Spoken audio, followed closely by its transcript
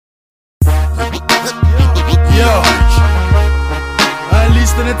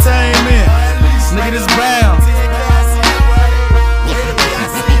Unleashed Entertainment. Nigga, this bound.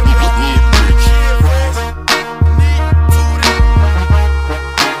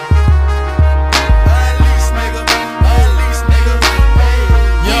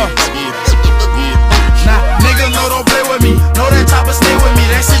 Stay with me,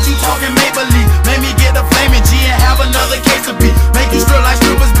 that shit you talking make believe. Make me get the flaming G and have another case of beef. Make you strip like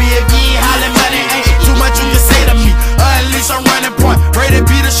strippers be. If you ain't hollering money, ain't too much you can say to me. Unleash, I'm running point. Brady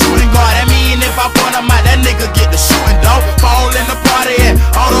B the shooting guard. That mean if I point him out, that nigga get the shooting dog. Fall in the party and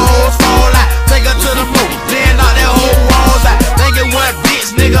all the hoes fall out. Take her to the moon, then knock that whole walls out. Thinking what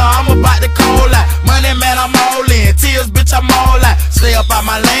bitch, nigga, I'm about to call out. Money man, I'm all in. Tears, bitch, I'm all out. Stay up out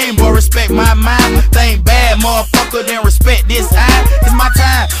my lane, boy, respect my mind. Think bad, motherfucker, then respect this eye. It's my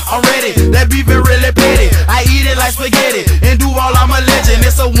time, I'm ready. That beef is really petty. I eat it like spaghetti and do all I'm a legend.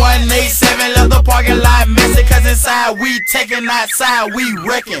 It's a 187, left the parking lot messy. Cause inside we taking, outside we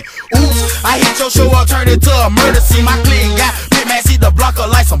wrecking. Oops, I hit your show up, turned it to a murder scene. My clean got Big Man, see the blocker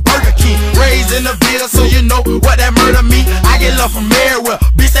like some Burger King. Raised in the Ville, so you know what that murder mean. I get love from everywhere,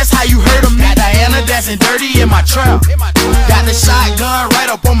 bitch, that's how you heard of me. Got Diana dancing dirty in my trap. Got the shotgun right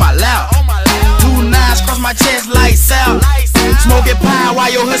up on my lap. 2 nines cross my chest like Sal. Smoking pie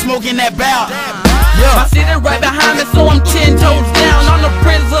while your hood smoking that bow. My city right behind me, so I'm 10 toes down. On the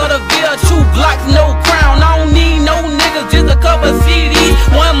prince of the Ville, 2 Glocks, no crown. I don't need no niggas, just a couple CDs.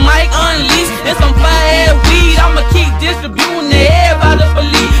 1 mic unleashed and some fire weed. I'ma keep distributing to everybody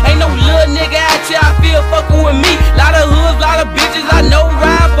believe. Ain't no little nigga out here I feel fucking with me. Lot of hoods, lot of bitches I know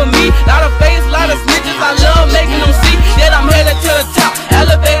ride for me. Lot of face, lot of snitches, I love making them see that I'm headed to the top.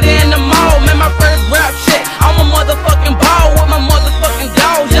 Elevator in the mall, man, my first rap shit. I'm a motherfucking ball with my motherfucking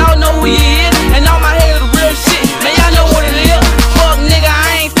dogs. Y'all know who he is, and all my haters real shit. Man, y'all know what it is. Fuck nigga,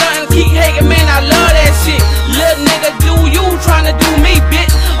 I ain't stuntin', keep hating, man, I love that shit. Little nigga, do you tryna do me,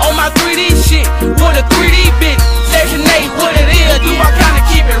 bitch? On my 3D shit, with a 3D bitch. Section 8, what it is, do I kinda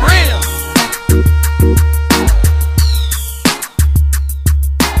keep it real?